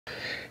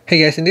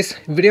Hey guys, in this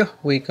video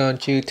we're going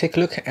to take a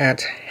look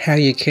at how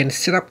you can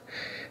set up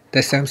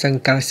the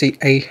Samsung Galaxy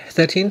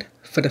A13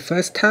 for the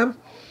first time.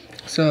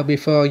 So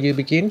before you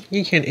begin,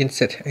 you can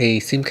insert a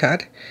SIM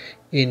card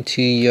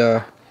into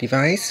your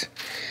device.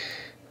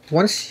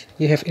 Once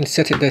you have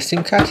inserted the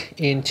SIM card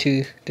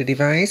into the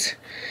device,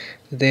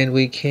 then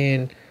we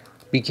can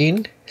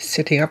begin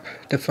setting up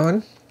the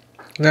phone.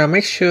 Now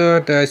make sure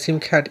the SIM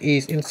card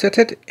is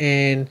inserted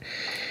and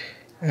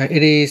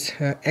it is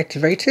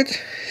activated.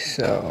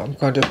 So I'm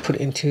going to put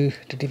it into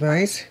the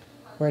device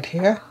right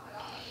here,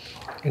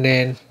 and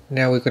then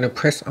now we're going to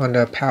press on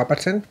the power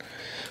button.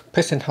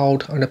 Press and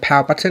hold on the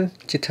power button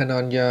to turn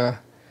on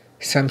your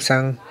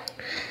Samsung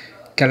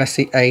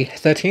Galaxy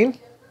A13.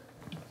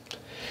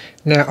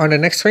 Now on the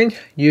next screen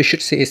you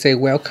should see it say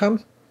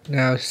welcome.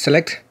 Now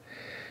select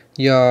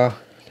your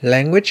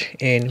language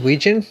and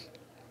region,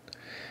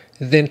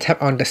 then tap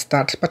on the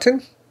start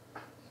button.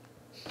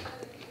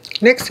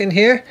 Next in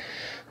here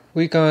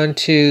we're going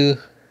to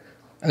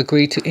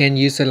agree to end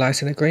user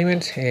license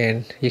agreement,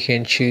 and you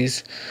can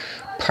choose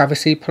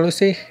privacy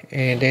policy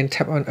and then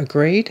tap on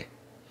agreed.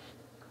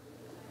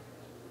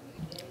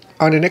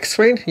 On the next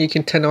screen you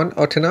can turn on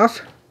or turn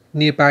off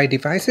nearby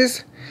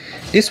devices.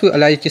 This will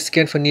allow you to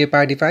scan for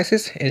nearby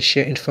devices and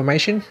share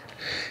information,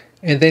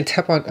 and then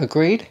tap on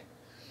agreed.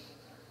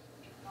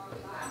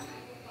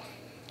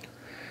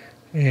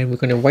 And we're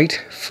going to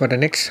wait for the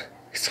next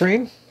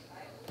screen.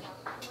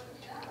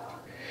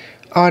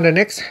 On the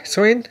next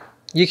screen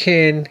you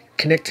can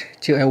connect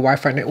to a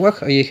Wi-Fi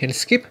network, or you can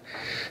skip.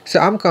 So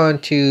I'm going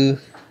to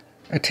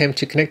attempt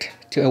to connect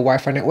to a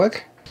Wi-Fi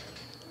network.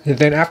 And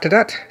then after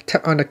that,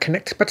 tap on the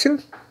connect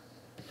button.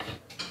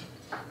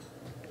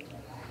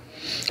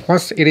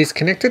 Once it is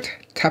connected,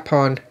 tap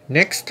on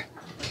next.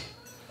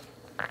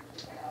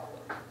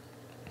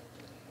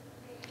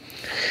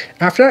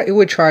 After that, it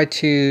will try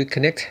to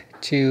connect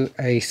to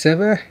a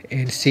server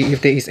and see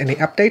if there is any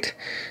update,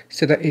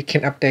 so that it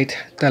can update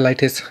the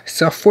latest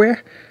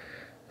software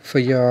for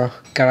your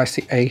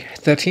Galaxy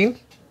A13.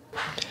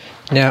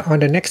 Now on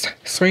the next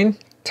screen,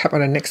 tap on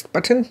the next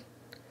button.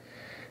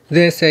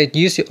 Then say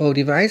use your old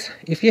device.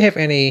 If you have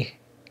any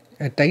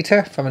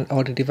data from an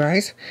older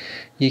device,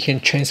 you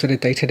can transfer the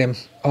data them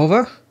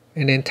over,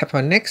 and then tap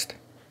on next.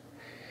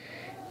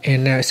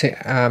 And now say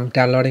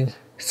downloading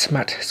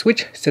smart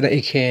switch, so that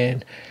you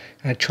can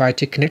try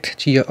to connect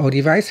to your old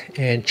device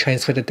and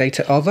transfer the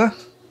data over.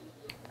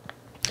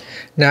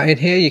 Now in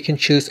here you can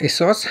choose a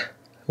source,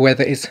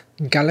 whether it's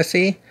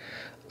Galaxy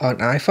on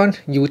iPhone.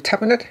 You would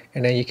tap on it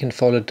and then you can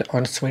follow the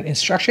on-screen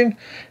instruction.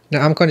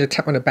 Now I'm going to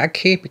tap on the back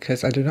key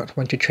because I do not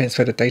want to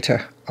transfer the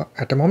data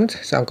at the moment,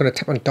 so I'm going to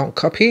tap on don't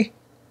copy.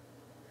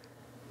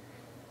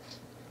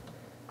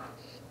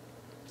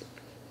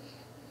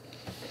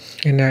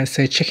 And now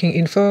say checking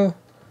info.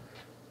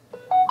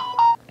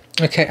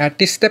 Okay, at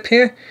this step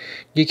here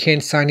you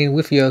can sign in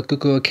with your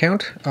Google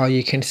account, or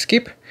you can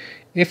skip.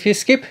 If you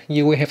skip,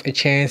 you will have a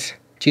chance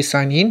to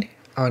sign in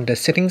on the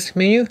settings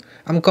menu.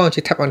 I'm going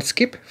to tap on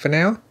skip for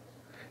now,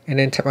 and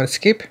then tap on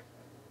skip.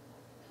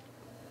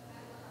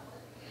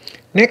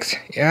 Next,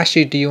 it asks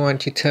you, do you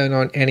want to turn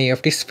on any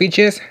of these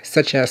features,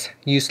 such as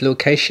use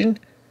location,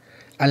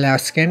 allow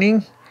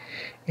scanning,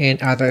 and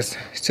others.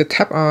 So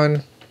tap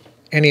on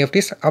any of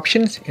these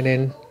options and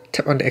then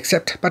tap on the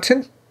accept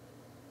button.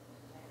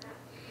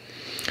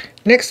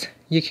 Next,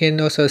 you can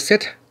also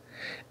set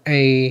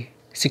a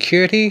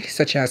security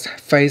such as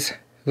face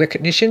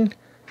recognition,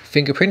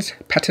 fingerprints,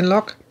 pattern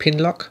lock, pin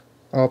lock,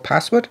 or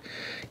password.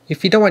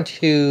 If you don't want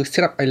to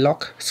set up a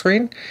lock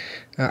screen,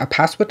 a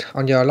password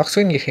on your lock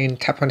screen, you can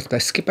tap on the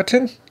skip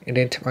button and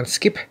then tap on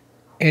skip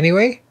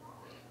anyway.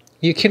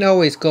 You can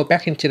always go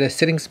back into the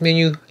settings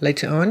menu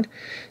later on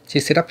to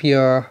set up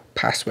your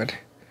password.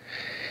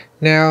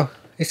 Now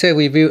it says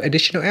review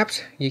additional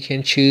apps. You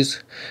can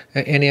choose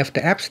any of the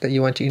apps that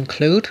you want to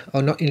include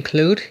or not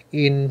include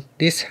in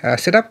this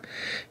setup.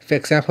 For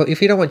example,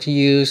 if you don't want to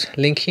use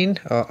LinkedIn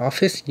or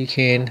Office, you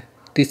can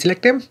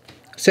deselect them.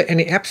 So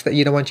any apps that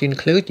you don't want to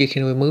include, you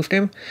can remove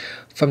them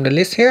from the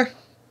list here.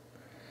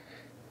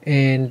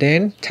 And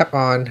then tap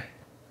on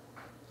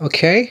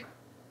OK.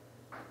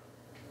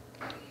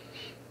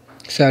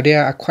 So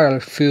there are quite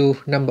a few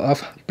number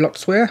of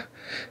bloatware.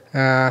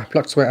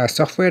 Bloatware are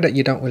software that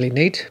you don't really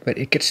need, but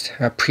it gets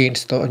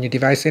pre-installed on your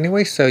device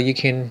anyway, so you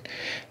can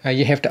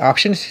you have the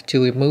options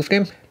to remove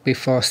them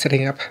before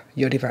setting up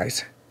your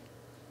device.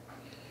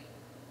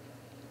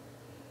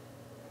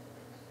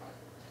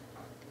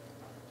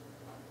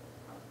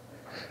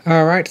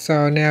 Alright,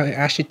 so now it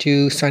asks you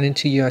to sign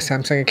into your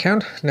Samsung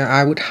account. Now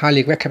I would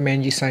highly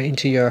recommend you sign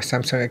into your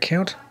Samsung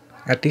account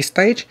at this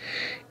stage.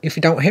 If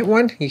you don't have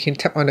one, you can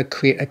tap on the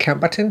create account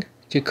button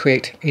to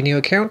create a new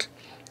account.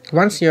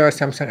 Once your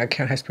Samsung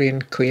account has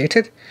been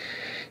created,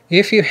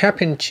 if you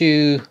happen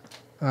to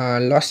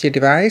lost your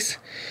device,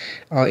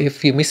 or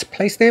if you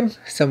misplaced them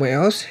somewhere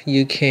else,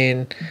 you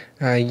can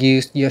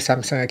use your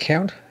Samsung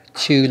account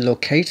to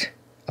locate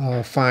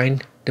or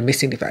find the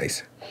missing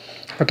device.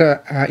 But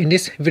in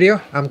this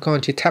video, I'm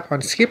going to tap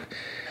on skip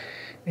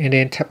and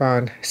then tap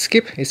on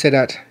skip. It said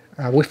that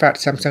without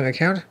Samsung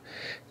account,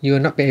 you will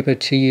not be able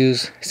to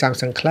use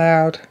Samsung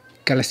Cloud,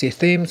 Galaxy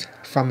themes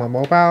from a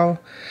mobile,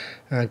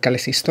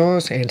 Galaxy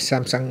stores, and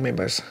Samsung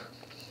members.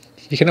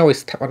 You can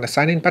always tap on the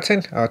sign in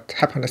button or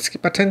tap on the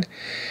skip button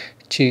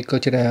to go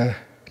to the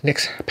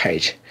next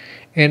page.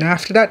 And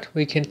after that,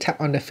 we can tap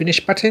on the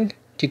finish button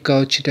to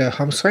go to the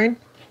home screen.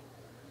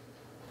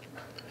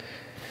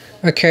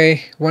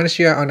 Okay, once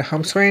you are on the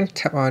home screen,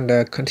 tap on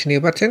the continue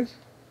button.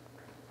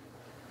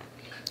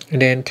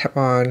 And then tap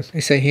on,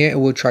 it say here, it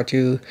will try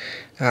to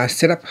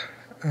set up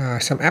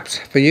some apps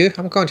for you.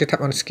 I'm going to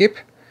tap on skip.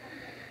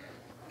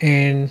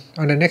 And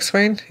on the next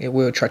screen, it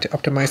will try to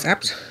optimize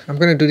apps. I'm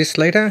going to do this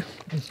later.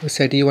 It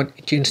say, do you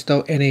want to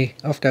install any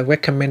of the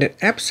recommended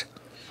apps?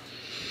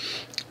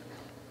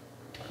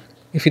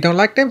 If you don't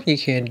like them, you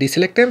can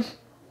deselect them.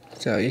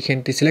 So you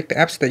can deselect the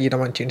apps that you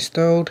don't want to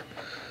install.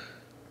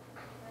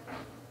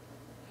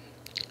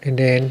 And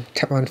then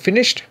tap on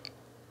finished.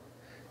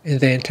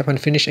 And then tap on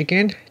finish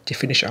again to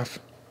finish off.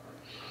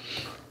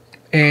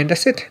 And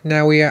that's it.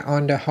 Now we are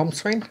on the home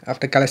screen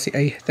of the Galaxy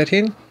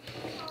A13.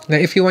 Now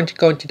if you want to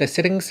go into the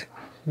settings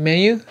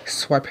menu,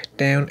 swipe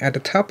down at the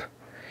top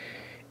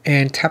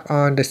and tap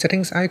on the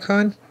settings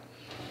icon.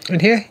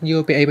 And here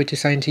you'll be able to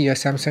sign into your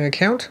Samsung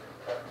account.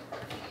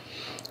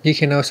 You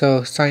can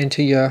also sign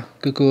into your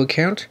Google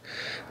account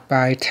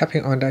by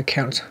tapping on the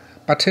accounts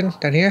button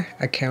down here,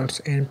 accounts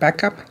and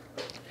backup.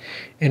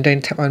 And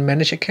then tap on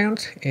manage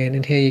accounts, and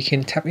in here you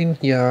can tap in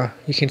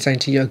you can sign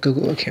to your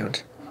Google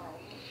account.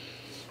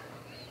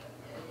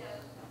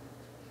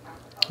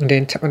 And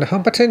then tap on the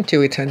home button to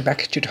return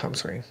back to the home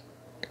screen.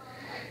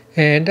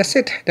 And that's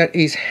it. That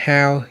is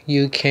how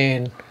you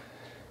can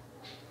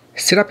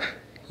set up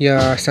your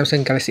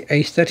Samsung Galaxy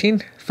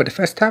A13 for the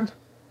first time.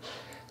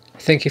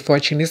 Thank you for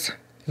watching this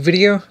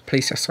video.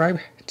 Please subscribe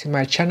to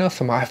my channel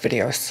for more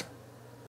videos.